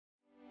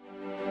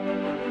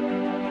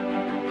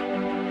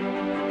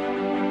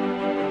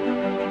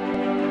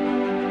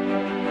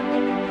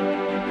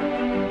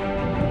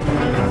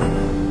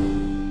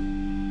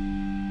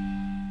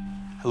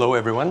Hello,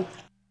 everyone.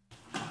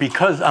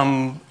 Because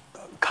I'm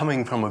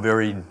coming from a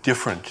very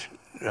different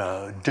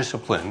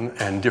discipline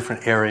and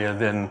different area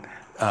than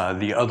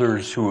the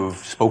others who have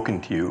spoken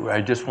to you,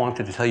 I just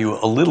wanted to tell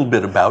you a little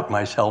bit about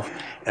myself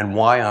and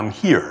why I'm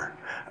here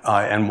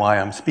and why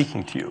I'm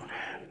speaking to you.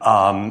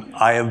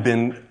 I have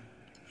been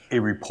a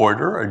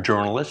reporter, a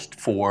journalist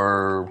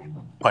for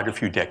quite a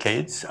few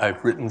decades.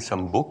 I've written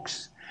some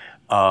books.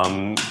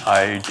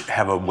 I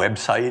have a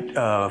website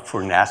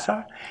for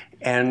NASA.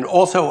 And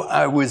also,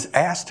 I was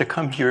asked to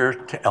come here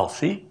to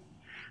ELSI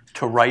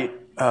to write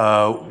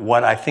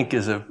what I think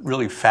is a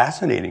really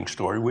fascinating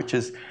story, which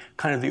is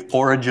kind of the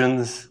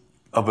origins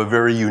of a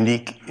very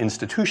unique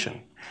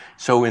institution.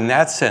 So in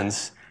that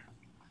sense,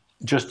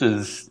 just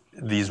as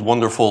these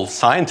wonderful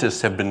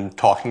scientists have been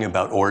talking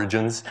about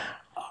origins,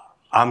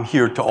 I'm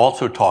here to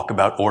also talk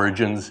about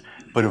origins,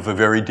 but of a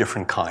very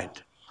different kind.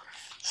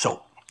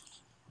 So,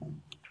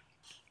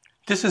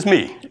 this is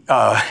me.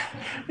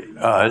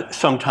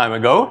 Some time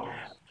ago,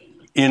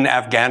 in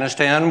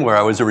Afghanistan, where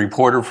I was a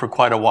reporter for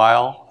quite a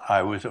while,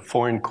 I was a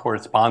foreign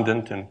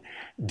correspondent and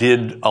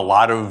did a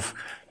lot of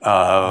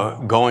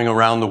going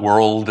around the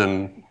world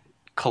and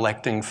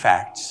collecting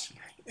facts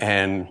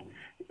and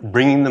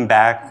bringing them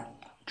back,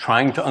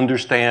 trying to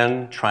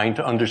understand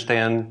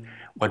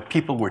what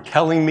people were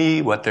telling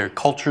me, what their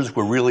cultures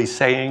were really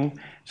saying.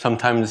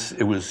 Sometimes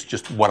it was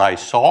just what I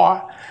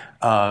saw.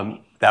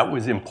 That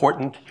was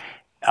important.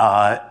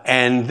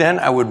 And then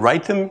I would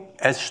write them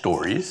as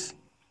stories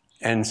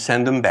and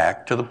send them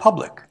back to the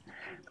public.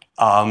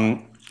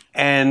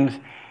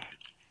 And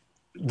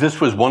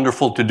this was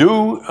wonderful to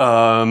do,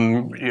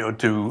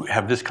 to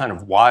have this kind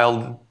of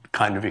wild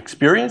kind of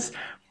experience.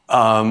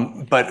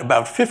 But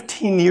about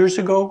 15 years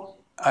ago,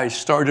 I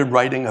started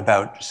writing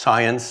about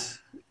science,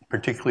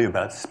 particularly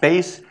about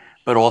space,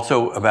 but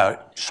also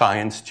about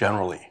science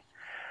generally.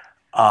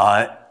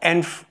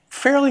 And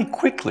fairly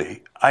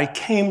quickly, I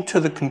came to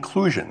the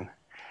conclusion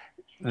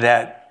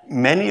that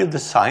many of the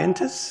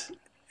scientists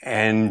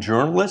and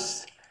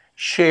journalists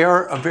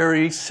share a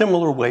very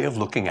similar way of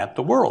looking at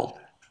the world.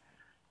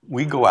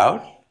 We go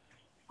out,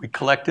 we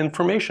collect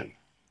information,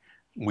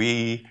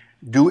 we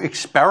do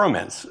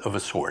experiments of a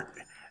sort.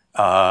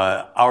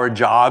 Our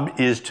job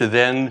is to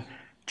then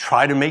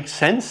try to make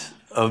sense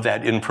of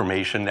that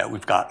information that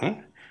we've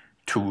gotten,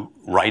 to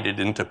write it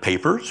into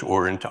papers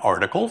or into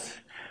articles,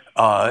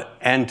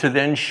 and to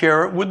then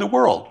share it with the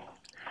world.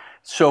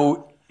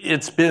 So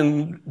it's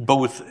been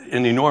both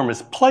an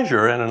enormous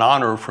pleasure and an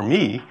honor for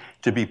me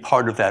to be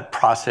part of that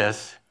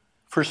process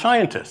for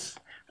scientists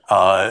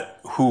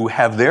who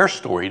have their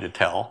story to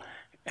tell,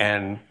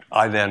 and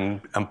I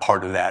then am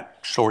part of that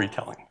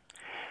storytelling.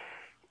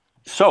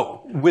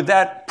 So, with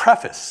that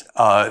preface,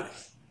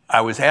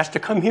 I was asked to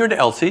come here to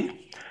ELSI,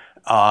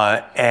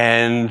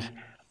 and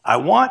I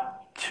want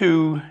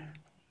to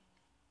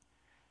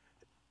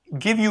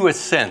give you a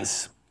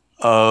sense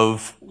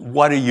of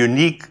what a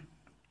unique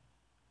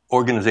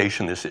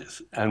organization this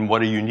is, and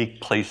what a unique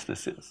place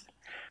this is.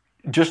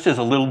 Just as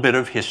a little bit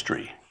of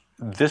history,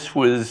 this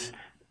was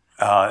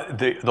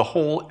the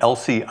whole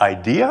ELSI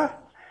idea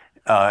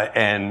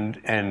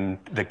and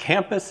the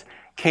campus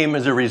came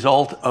as a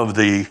result of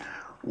the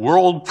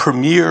World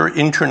Premier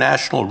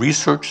International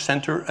Research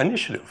Center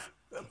initiative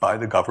by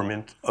the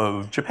government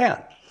of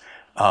Japan.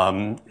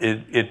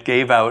 It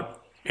gave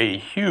out a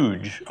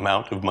huge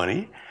amount of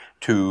money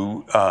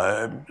to,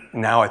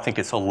 now I think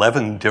it's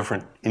 11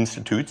 different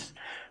institutes,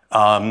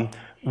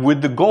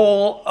 with the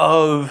goal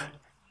of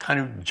kind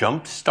of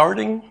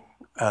jump-starting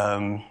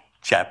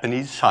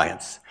Japanese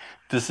science.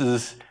 This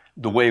is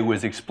the way it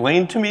was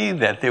explained to me,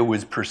 that there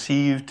was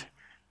perceived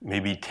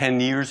maybe 10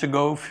 years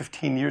ago,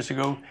 15 years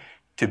ago,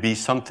 to be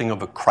something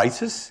of a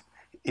crisis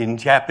in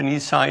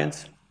Japanese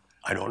science.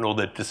 I don't know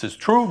that this is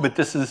true, but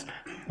this is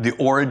the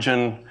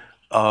origin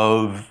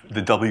of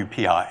the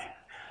WPI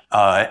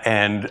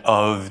and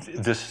of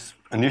this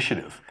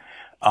initiative.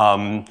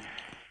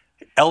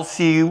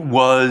 ELSI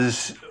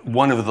was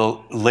one of the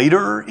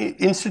later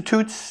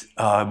institutes.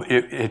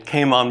 It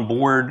came on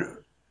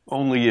board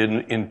only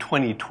in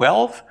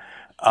 2012,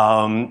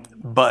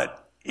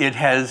 but it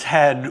has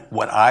had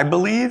what I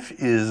believe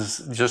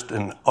is just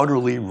an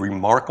utterly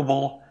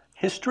remarkable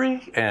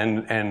history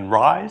and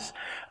rise.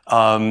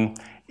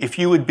 If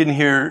you had been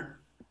here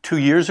 2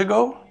 years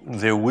ago,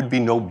 there would be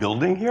no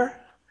building here,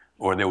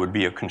 or there would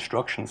be a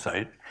construction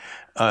site.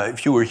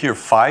 If you were here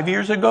 5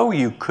 years ago,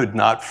 you could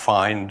not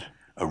find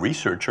a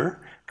researcher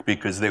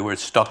because they were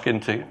stuck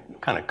into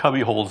kind of cubby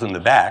holes in the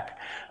back.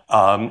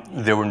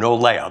 There were no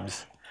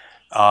labs.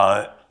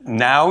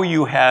 Now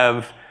you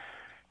have,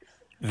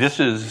 this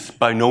is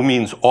by no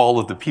means all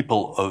of the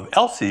people of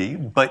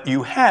ELSI, but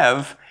you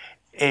have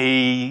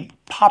a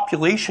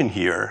population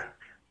here,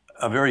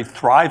 a very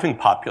thriving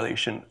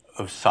population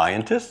of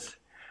scientists,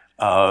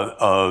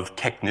 of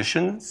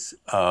technicians,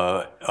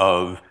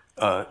 of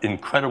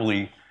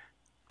incredibly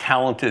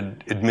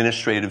talented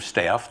administrative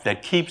staff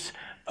that keeps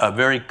a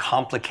very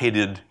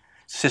complicated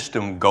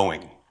system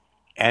going.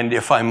 And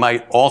if I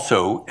might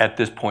also, at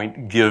this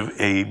point, give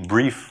a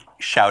brief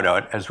shout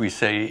out, as we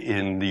say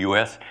in the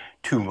US,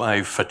 to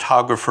my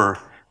photographer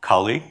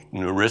colleague,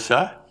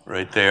 Narissa,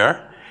 right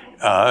there,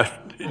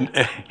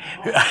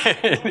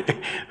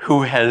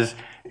 who has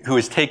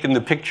taken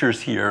the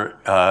pictures here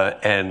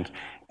and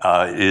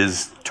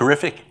is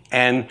terrific.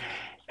 And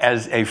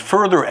as a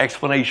further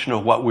explanation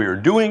of what we're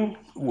doing,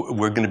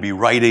 we're going to be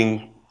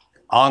writing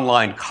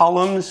online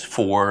columns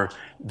for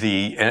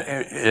the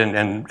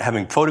and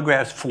having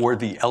photographs for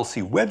the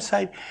ELSI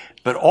website,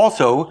 but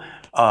also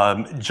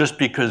just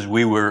because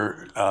we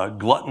were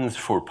gluttons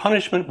for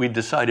punishment, we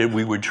decided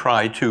we would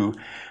try to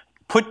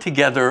put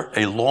together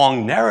a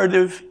long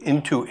narrative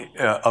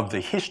of the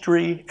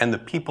history and the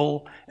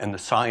people and the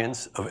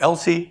science of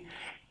ELSI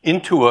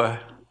into a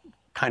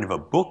kind of a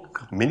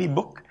book, mini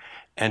book,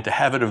 and to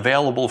have it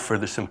available for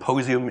the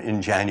symposium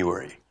in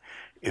January.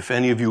 If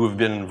any of you have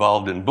been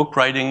involved in book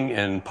writing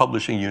and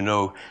publishing, you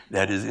know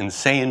that is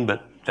insane,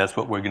 but that's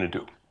what we're going to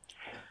do.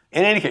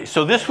 In any case,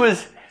 so this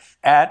was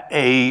at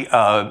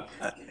an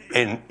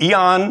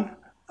EON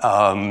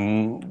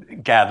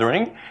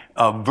gathering.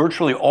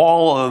 Virtually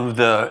all of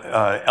the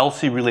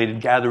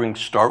ELSI-related gatherings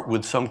start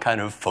with some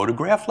kind of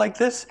photograph like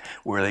this,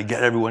 where they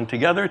get everyone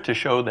together to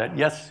show that,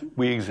 yes,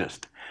 we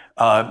exist.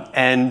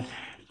 And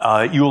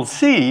you'll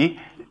see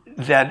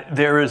that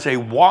there is a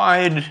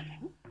wide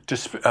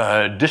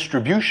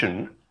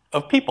distribution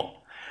of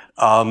people.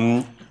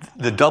 The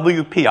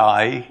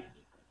WPI,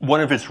 one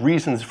of its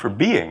reasons for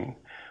being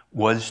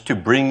was to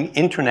bring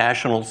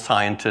international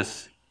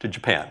scientists to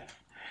Japan.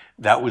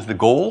 That was the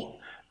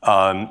goal.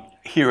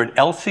 Here at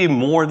ELSI,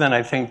 more than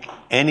I think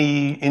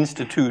any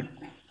institute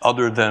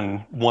other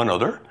than one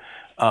other,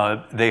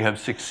 they have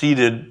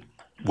succeeded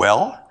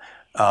well.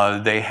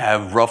 They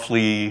have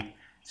roughly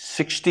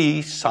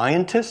 60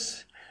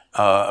 scientists.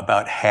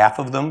 About half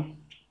of them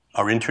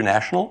are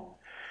international.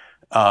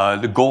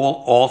 The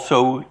goal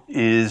also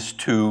is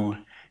to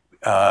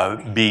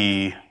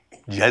be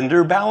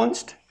gender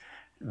balanced.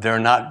 They're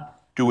not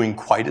doing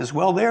quite as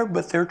well there,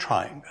 but they're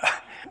trying.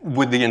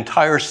 With the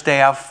entire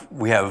staff,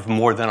 we have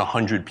more than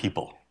 100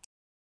 people.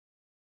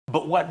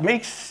 But what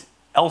makes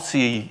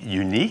ELSI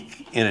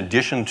unique, in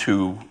addition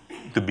to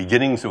the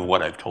beginnings of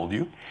what I've told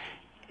you,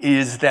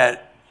 is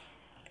that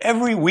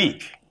every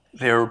week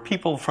there are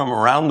people from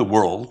around the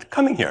world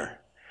coming here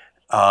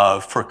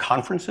for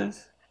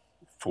conferences,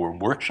 for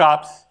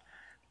workshops,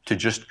 to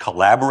just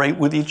collaborate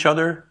with each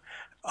other.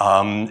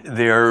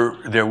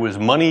 There was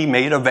money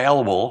made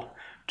available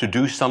to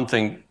do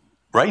something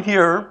right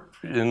here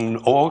in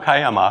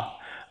Okayama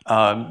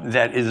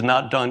that is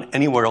not done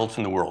anywhere else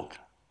in the world.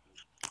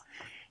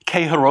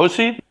 Kei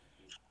Hiroshi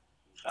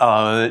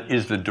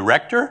is the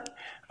director.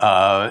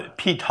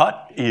 Pete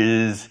Hutt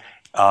is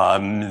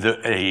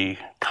a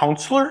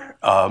counselor.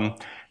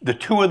 The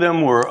two of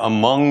them were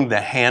among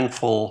the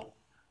handful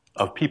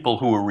of people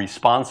who were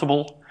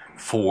responsible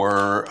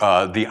for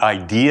the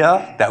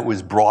idea that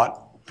was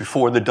brought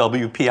before the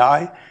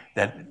WPI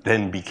that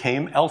then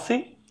became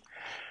ELSI.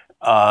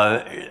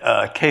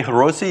 Kei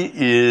Hiroshi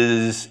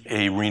is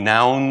a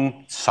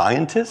renowned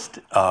scientist,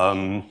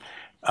 world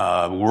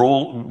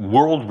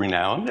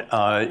renowned.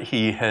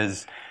 He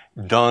has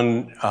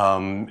done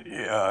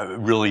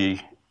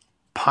really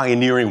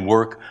pioneering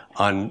work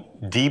on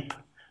deep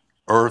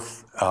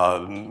Earth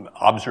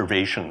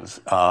observations,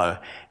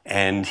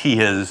 and he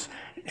has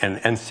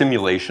and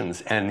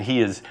simulations, and he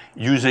is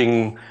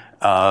using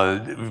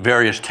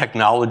various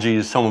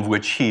technologies, some of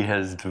which he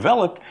has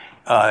developed,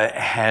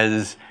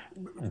 has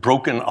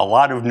broken a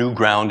lot of new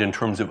ground in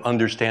terms of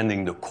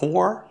understanding the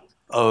core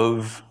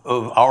of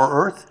our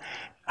Earth,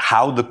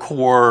 how the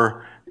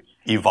core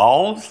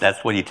evolves.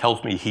 That's what he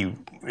tells me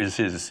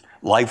his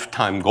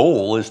lifetime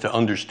goal is to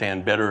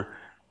understand better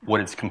what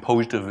it's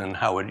composed of and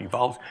how it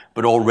evolves.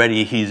 But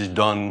already he's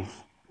done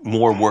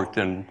more work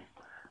than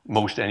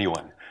most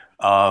anyone.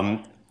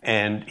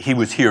 And he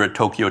was here at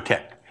Tokyo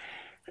Tech.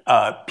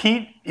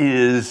 Pete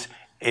is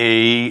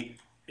an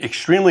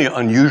extremely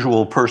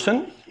unusual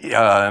person.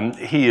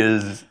 He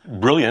is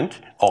brilliant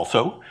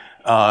also.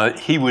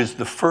 He was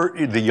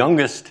the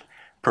youngest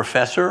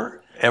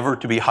professor ever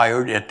to be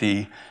hired at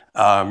the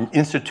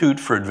Institute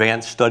for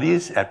Advanced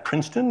Studies at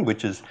Princeton,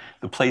 which is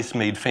the place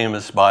made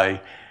famous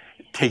by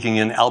taking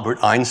in Albert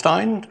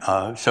Einstein.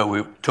 So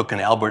it took in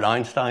Albert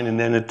Einstein and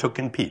then it took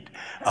in Pete.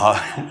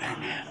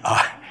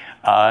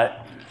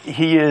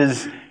 He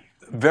is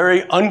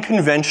very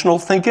unconventional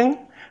thinking.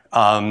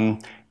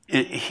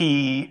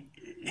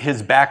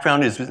 His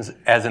background is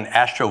as an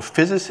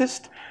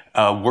astrophysicist,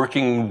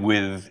 working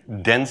with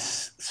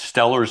dense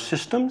stellar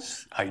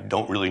systems. I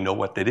don't really know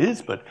what that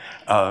is, but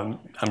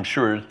I'm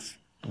sure it's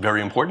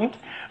very important.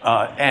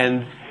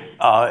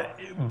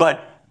 But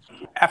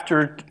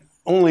after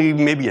only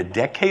maybe a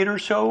decade or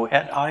so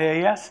at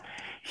IAS,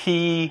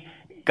 he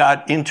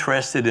got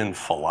interested in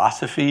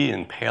philosophy,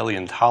 in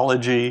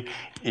paleontology,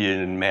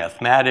 in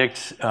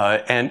mathematics,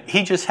 and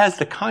he just has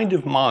the kind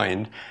of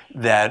mind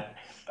that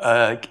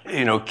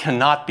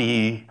cannot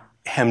be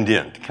hemmed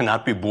in,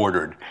 cannot be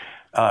bordered.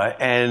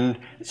 And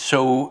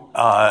so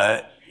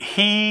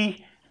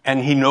he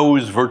And he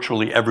knows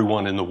virtually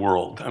everyone in the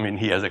world. I mean,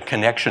 he has a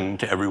connection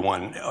to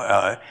everyone.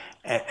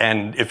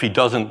 And if he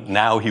doesn't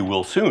now, he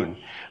will soon.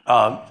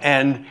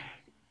 And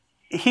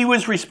he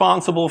was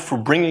responsible for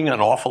bringing an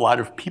awful lot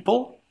of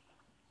people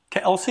to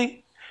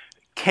ELSI.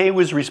 Kay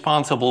was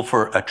responsible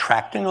for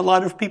attracting a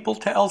lot of people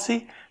to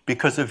ELSI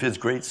because of his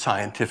great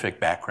scientific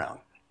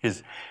background.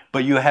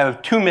 But you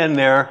have two men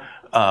there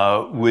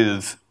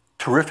with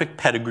terrific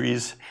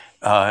pedigrees,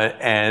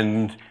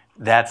 and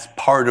that's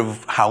part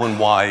of how and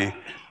why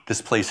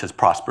this place has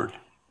prospered.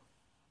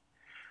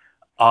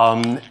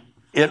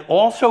 It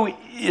also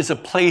is a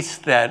place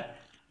that,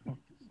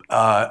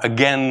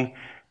 again,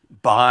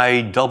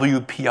 by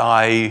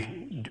WPI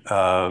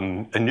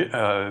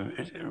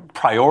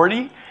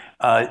priority,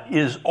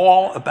 is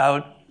all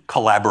about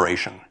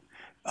collaboration.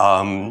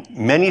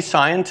 Many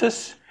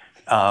scientists,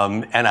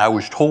 and I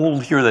was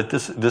told here that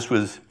this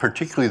was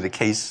particularly the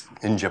case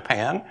in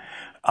Japan,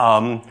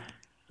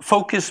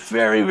 focus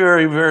very,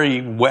 very,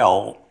 very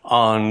well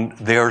on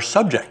their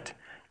subject.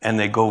 And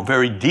they go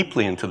very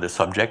deeply into the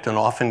subject and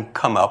often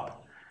come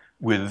up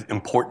with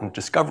important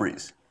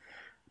discoveries.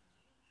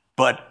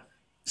 But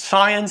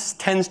science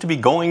tends to be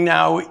going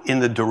now in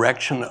the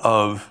direction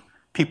of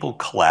people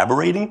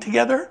collaborating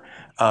together,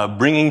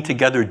 bringing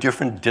together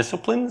different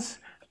disciplines,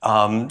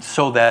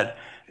 so that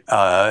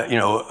a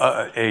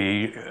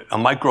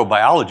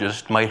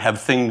microbiologist might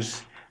have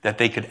things that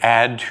they could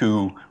add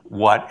to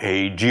what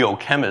a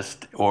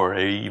geochemist or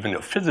even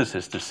a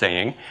physicist is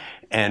saying,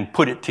 and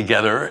put it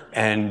together,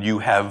 and you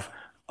have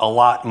a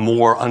lot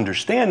more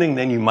understanding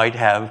than you might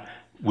have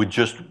with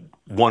just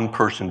one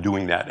person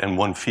doing that in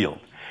one field.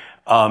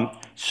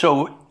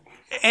 So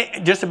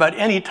just about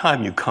any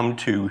time you come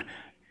to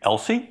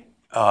ELSI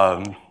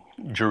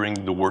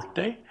during the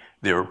workday,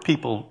 there are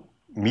people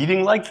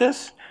meeting like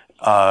this,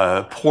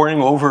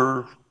 poring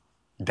over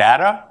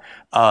data.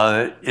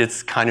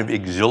 It's kind of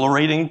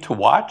exhilarating to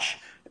watch.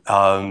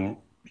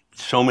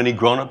 So many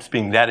grown-ups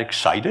being that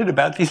excited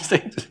about these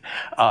things.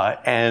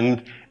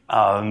 There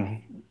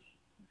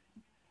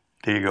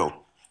you go.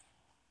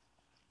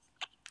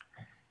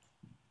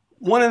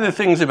 One of the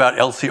things about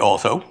ELSI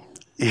also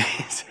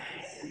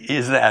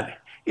is that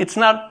it's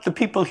not, the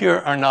people here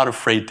are not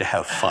afraid to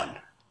have fun.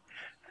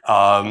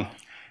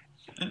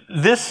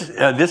 This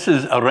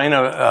is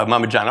Arena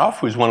Mamajanov,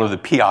 who's one of the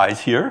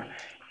PIs here.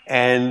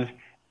 And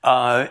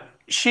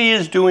she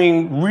is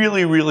doing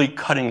really, really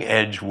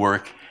cutting-edge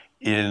work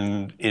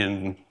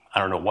in I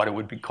don't know what it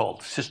would be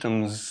called,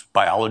 systems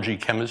biology,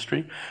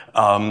 chemistry.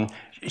 I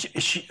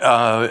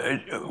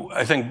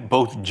think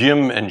both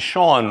Jim and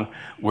Sean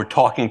were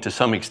talking to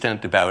some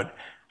extent about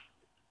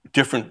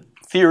different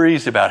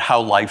theories about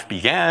how life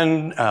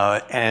began,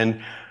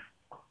 and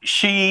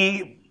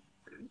she,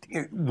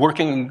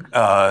 working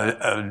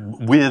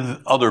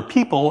with other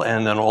people,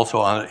 and then also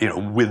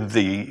on, with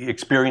the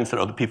experience that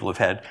other people have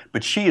had,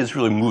 but she has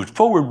really moved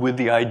forward with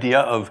the idea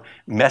of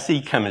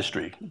messy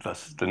chemistry,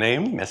 thus the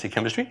name, messy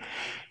chemistry.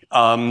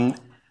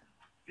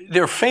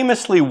 There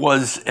famously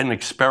was an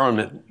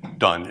experiment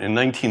done in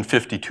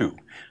 1952,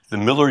 the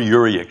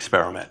Miller-Urey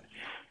experiment.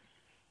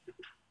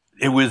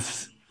 It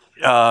was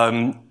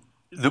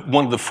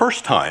one of the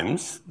first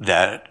times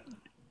that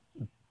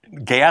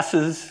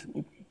gases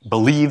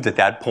believed at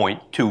that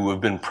point to have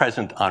been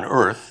present on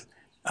Earth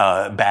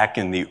back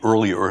in the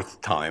early Earth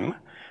time,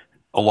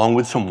 along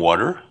with some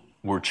water,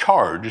 were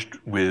charged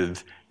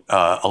with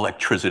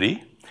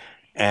electricity.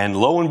 And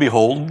lo and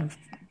behold,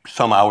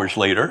 some hours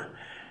later,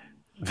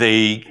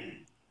 they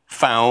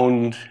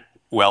found,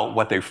 well,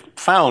 what they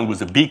found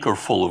was a beaker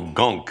full of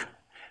gunk.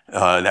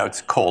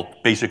 That's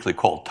basically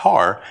called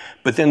tar.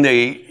 But then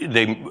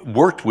they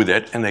worked with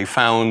it and they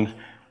found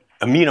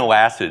amino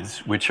acids,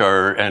 which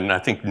are, and I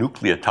think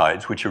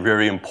nucleotides, which are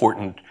very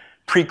important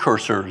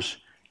precursors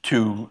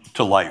to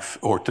life,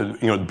 or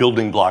to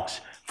building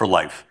blocks for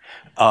life.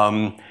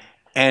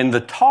 And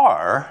the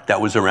tar that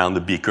was around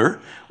the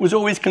beaker was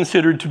always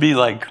considered to be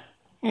like,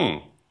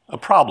 a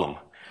problem.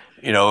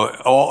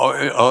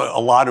 A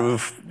lot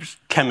of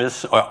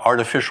chemists,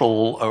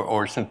 artificial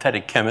or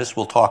synthetic chemists,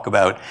 will talk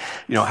about,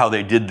 how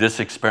they did this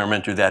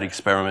experiment or that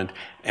experiment,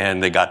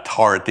 and they got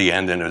tar at the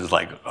end, and it was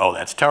like, oh,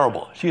 that's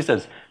terrible. She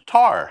says,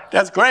 tar,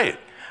 that's great.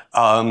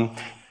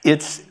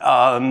 It's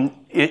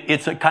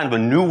a kind of a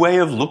new way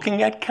of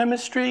looking at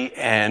chemistry,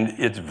 and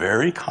it's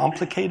very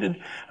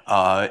complicated.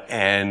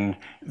 And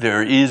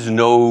there is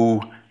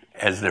no,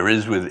 as there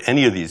is with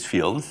any of these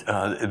fields,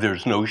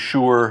 there's no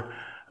sure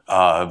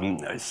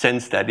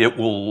sense that it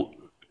will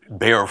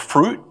bear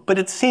fruit, but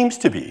it seems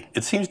to be.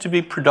 It seems to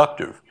be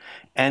productive.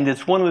 And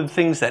it's one of the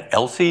things that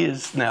ELSI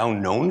is now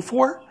known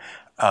for.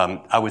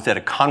 I was at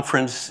a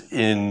conference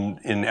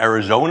in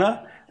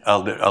Arizona,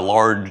 a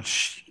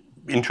large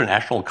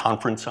international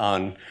conference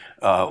on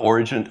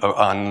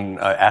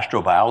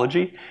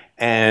astrobiology,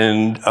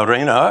 and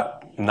Arena,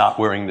 not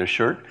wearing the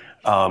shirt,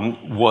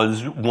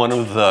 was one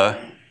of the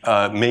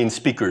main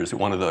speakers at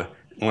one of the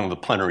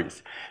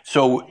plenaries.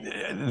 So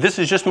this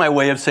is just my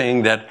way of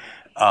saying that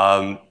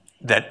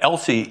that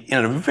ELSI,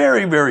 in a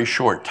very, very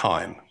short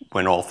time,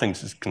 when all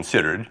things is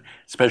considered,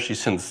 especially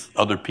since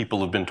other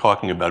people have been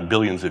talking about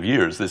billions of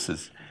years. This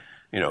is,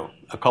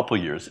 a couple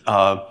of years.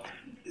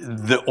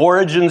 The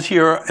origins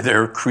here,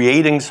 they're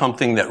creating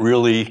something that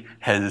really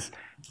has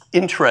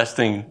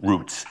interesting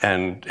roots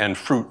and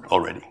fruit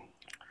already.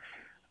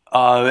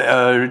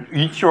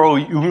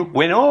 Ichiro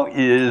Ueno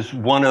is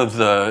one of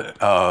the,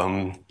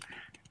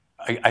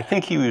 I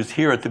think he was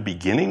here at the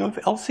beginning of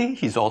ELSI.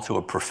 He's also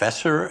a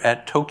professor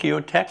at Tokyo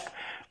Tech.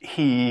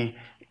 He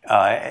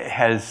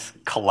has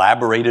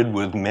collaborated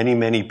with many,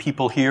 many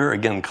people here.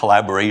 Again,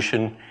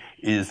 collaboration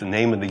is the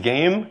name of the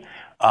game.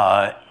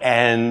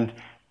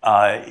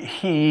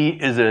 He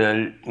is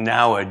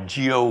now a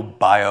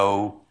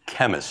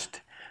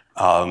geobiochemist.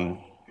 I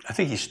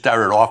think he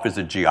started off as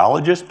a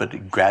geologist,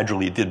 but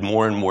gradually did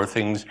more and more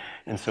things,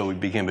 and so he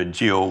became a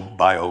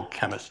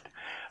geobiochemist.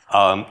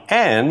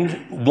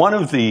 And one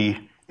of the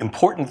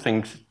important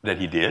things that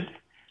he did,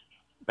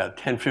 about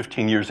 10,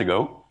 15 years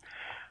ago,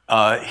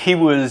 he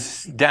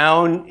was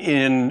down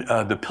in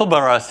the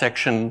Pilbara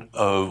section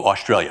of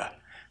Australia,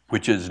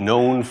 which is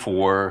known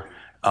for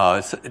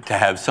to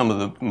have some of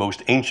the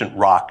most ancient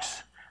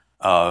rocks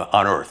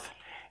on Earth.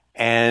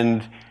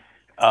 And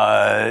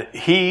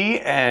he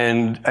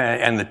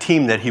and the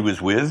team that he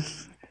was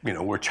with,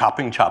 were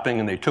chopping,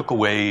 and they took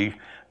away,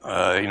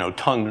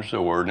 tons,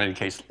 or in any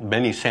case,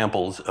 many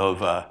samples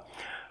of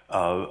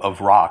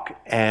rock.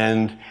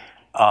 And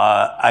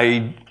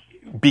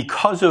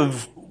because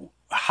of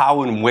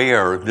how and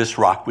where this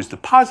rock was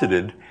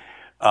deposited,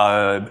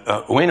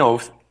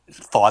 Ueno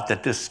thought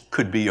that this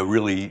could be a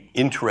really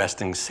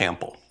interesting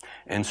sample.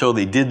 And so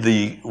they did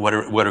what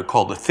are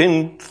called the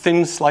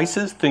thin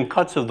slices, thin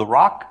cuts of the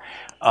rock.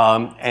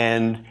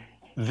 And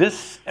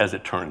this, as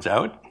it turns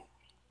out,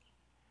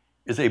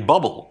 is a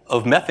bubble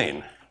of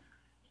methane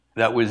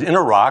that was in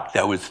a rock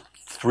that was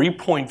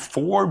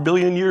 3.4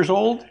 billion years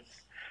old,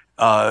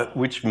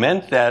 which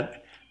meant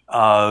that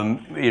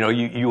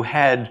you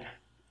had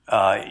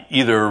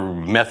either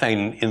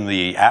methane in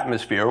the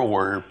atmosphere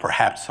or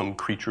perhaps some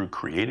creature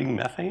creating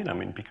methane. I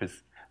mean,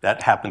 because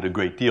that happened a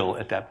great deal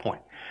at that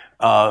point.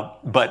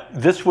 But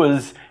this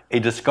was a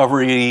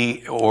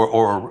discovery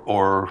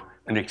or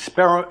an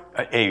experiment,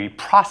 a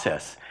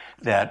process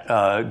that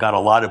got a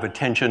lot of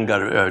attention,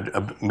 got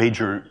a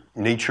major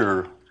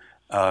Nature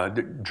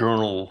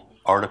journal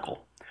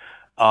article.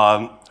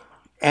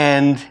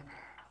 And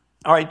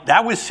all right,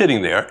 that was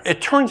sitting there.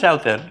 It turns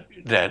out that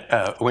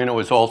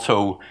Ueno is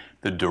also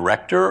the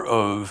director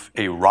of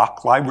a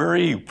rock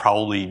library. You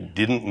probably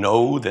didn't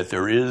know that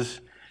there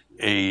is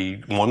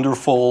a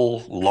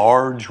wonderful,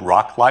 large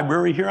rock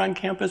library here on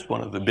campus,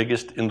 one of the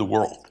biggest in the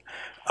world.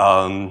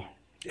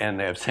 And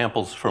they have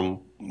samples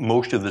from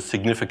most of the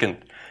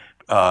significant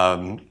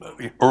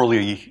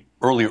early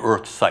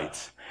Earth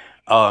sites.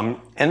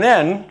 And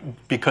then,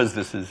 because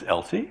this is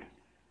ELSI,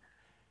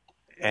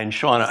 and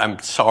Sean, I'm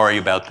sorry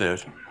about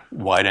the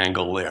wide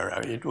angle there.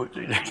 I mean,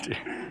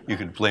 you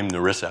could blame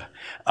Narissa.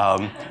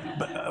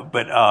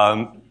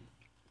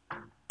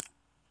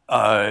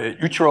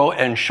 Ichiro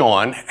and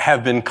Sean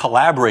have been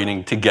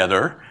collaborating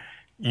together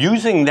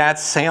using that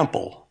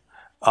sample.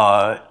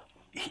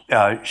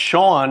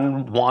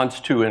 Sean wants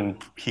to,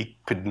 and he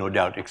could no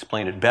doubt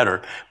explain it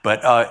better,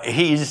 but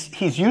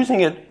he's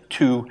using it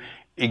to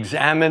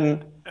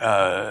examine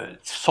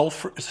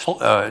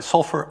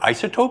sulfur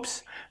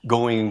isotopes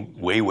going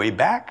way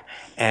back,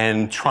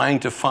 and trying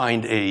to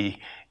find a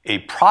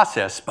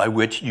process by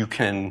which you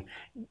can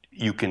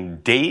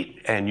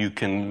date and you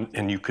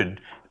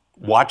could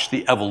watch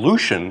the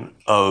evolution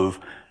of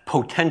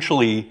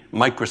potentially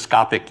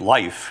microscopic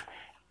life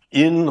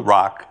in the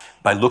rock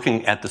by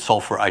looking at the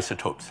sulfur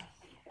isotopes.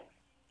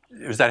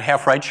 Is that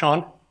half right,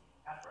 Sean?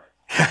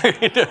 Half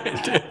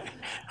right.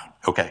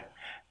 Okay,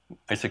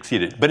 I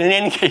succeeded. But in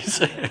any case,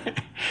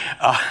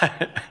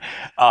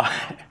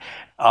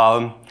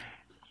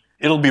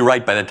 it'll be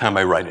right by the time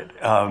I write it.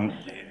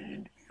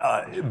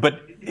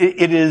 But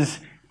it is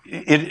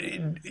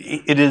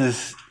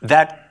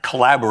that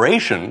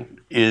collaboration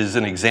is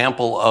an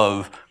example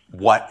of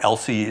what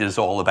ELSI is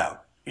all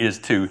about, is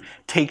to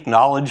take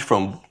knowledge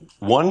from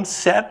one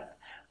set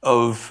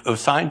of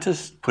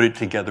scientists, put it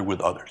together with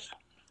others.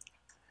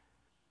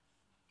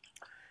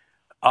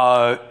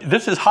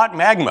 This is hot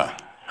magma.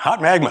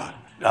 Hot magma.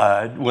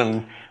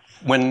 When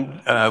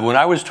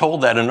I was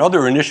told that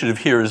another initiative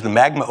here is the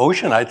magma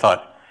ocean, I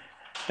thought,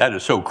 that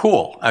is so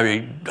cool. I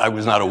mean, I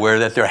was not aware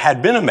that there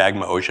had been a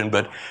magma ocean,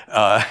 but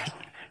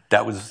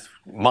that was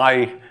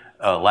my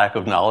lack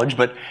of knowledge.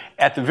 But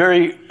at the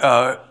very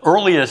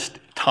earliest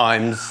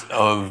times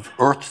of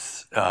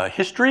Earth's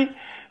history,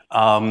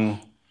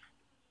 hot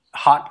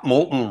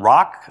molten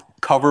rock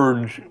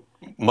covered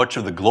much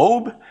of the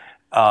globe,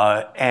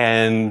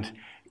 and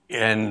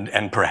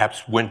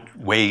perhaps went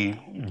way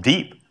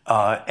deep.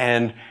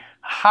 And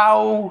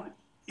how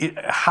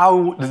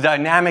the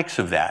dynamics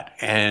of that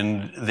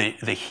and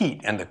the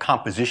heat and the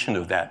composition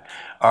of that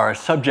are a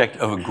subject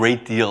of a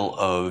great deal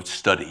of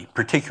study,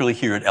 particularly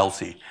here at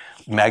ELSI.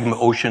 Magma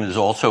ocean is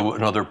also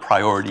another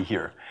priority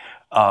here.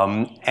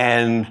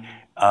 And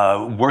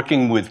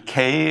Working with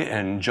Kay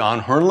and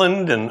John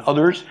Hernland and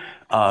others,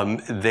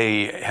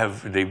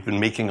 they've been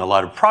making a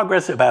lot of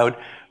progress about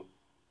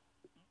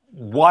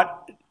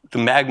what the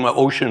magma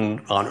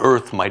ocean on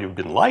Earth might have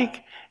been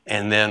like,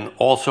 and then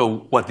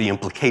also what the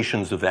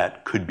implications of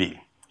that could be.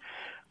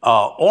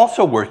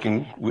 Also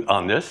working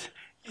on this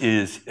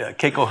is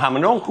Keiko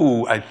Hamano,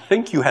 who I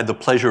think you had the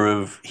pleasure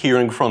of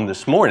hearing from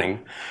this morning.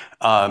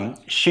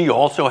 She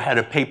also had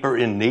a paper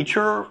in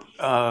Nature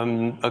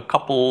a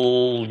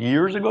couple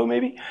years ago,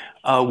 maybe,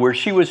 where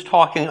she was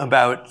talking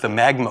about the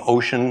magma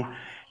ocean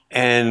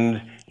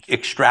and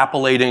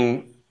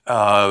extrapolating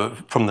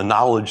from the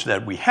knowledge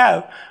that we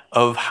have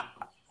of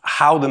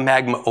how the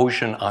magma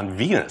ocean on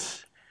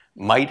Venus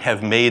might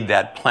have made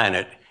that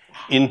planet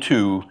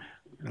into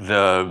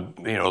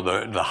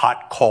the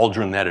hot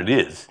cauldron that it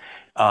is.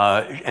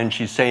 And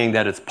she's saying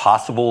that it's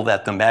possible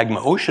that the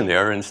magma ocean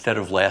there, instead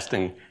of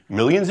lasting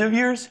millions of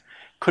years,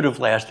 could have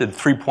lasted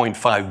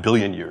 3.5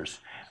 billion years.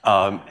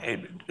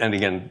 And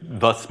again,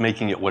 thus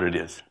making it what it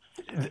is.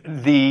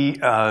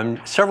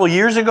 Several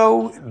years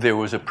ago, there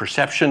was a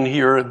perception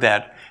here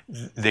that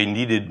they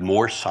needed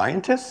more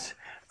scientists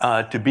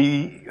to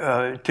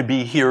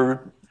be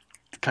here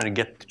to kind of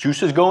get the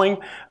juices going.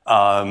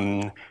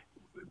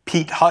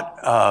 Pete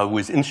Hutt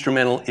was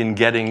instrumental in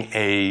getting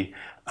a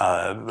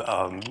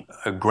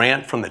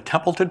grant from the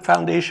Templeton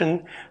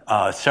Foundation.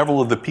 Several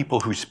of the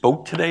people who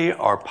spoke today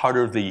are part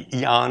of the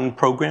EON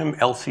program,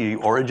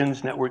 ELSI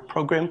Origins Network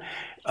program.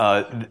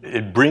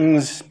 It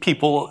brings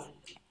people,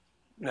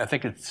 I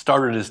think it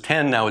started as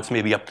 10, now it's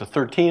maybe up to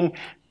 13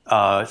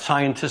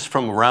 scientists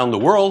from around the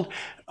world.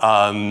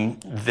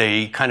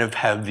 They kind of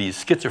have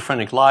these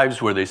schizophrenic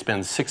lives where they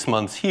spend 6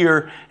 months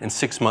here and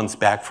 6 months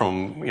back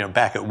from,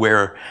 back at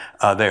where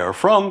they are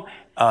from.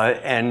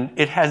 And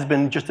it has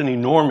been just an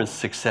enormous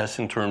success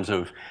in terms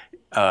of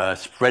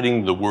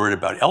spreading the word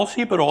about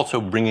ELSI, but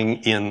also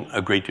bringing in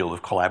a great deal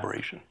of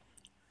collaboration.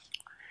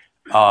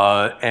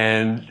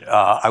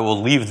 I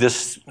will leave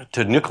this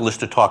to Nicholas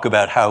to talk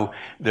about how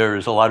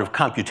there's a lot of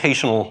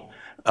computational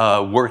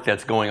work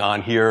that's going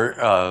on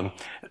here.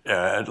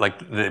 Like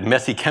the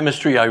messy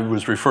chemistry I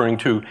was referring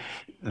to,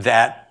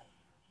 that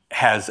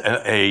has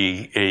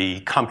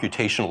a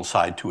computational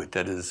side to it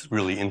that is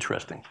really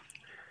interesting.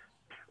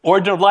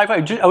 Origin of Life,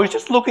 I was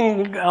just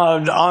looking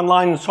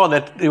online and saw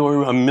that there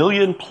were 1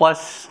 million+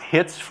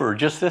 hits for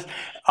just this.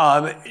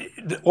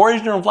 The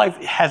Origin of Life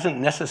hasn't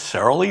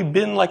necessarily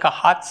been like a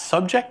hot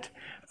subject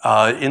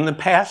in the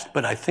past,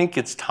 but I think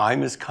its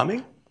time is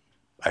coming,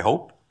 I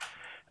hope.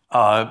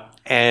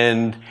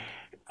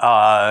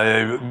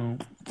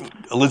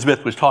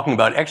 Elizabeth was talking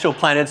about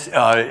exoplanets.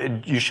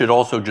 You should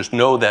also just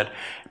know that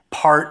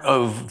part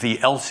of the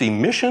ELSI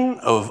mission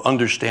of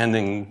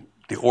understanding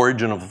the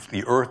origin of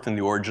the Earth and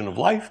the origin of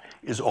life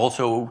is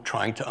also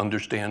trying to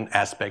understand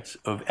aspects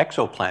of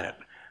exoplanet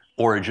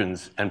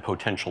origins and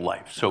potential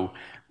life. So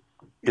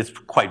it's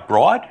quite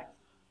broad.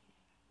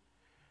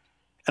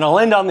 And I'll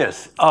end on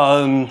this.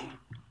 The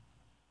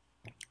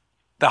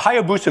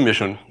Hayabusa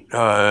mission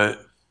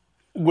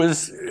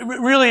was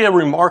really a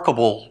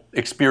remarkable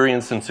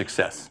experience and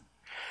success.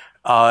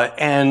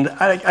 And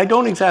I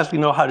don't exactly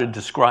know how to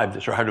describe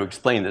this or how to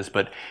explain this,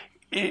 but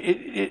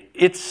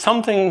it's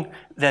something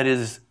that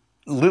is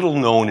little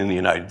known in the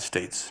United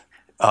States.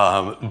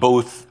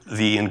 Both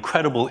the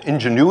incredible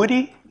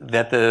ingenuity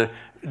that the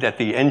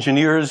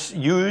engineers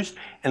used,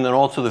 and then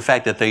also the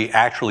fact that they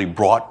actually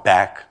brought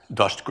back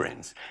dust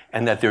grains,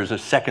 and that there's a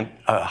second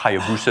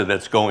Hayabusa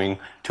that's going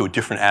to a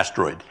different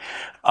asteroid.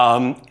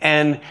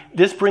 And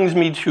this brings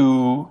me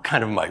to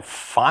kind of my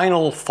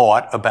final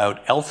thought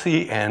about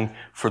ELSI and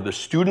for the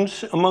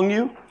students among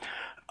you.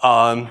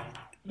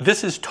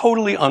 This is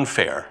totally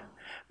unfair,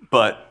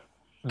 but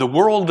the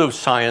world of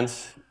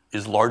science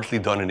is largely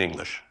done in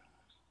English.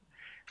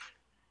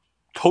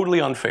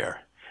 Totally unfair.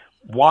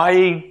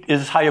 Why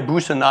is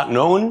Hayabusa not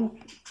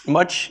known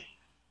much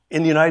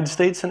in the United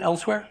States and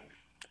elsewhere?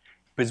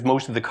 Because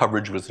most of the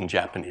coverage was in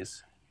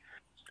Japanese.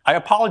 I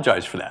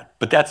apologize for that,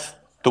 but that's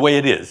the way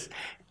it is.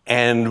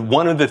 And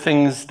one of the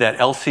things that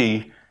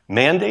ELSI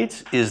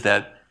mandates is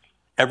that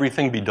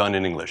everything be done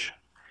in English.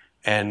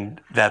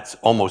 And that's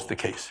almost the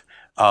case.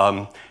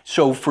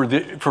 So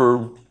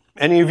for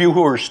any of you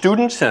who are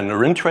students and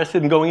are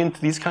interested in going into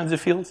these kinds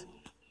of fields,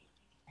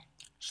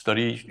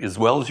 study as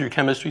well as your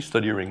chemistry,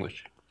 study your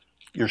English,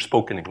 your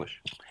spoken English.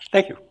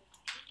 Thank you.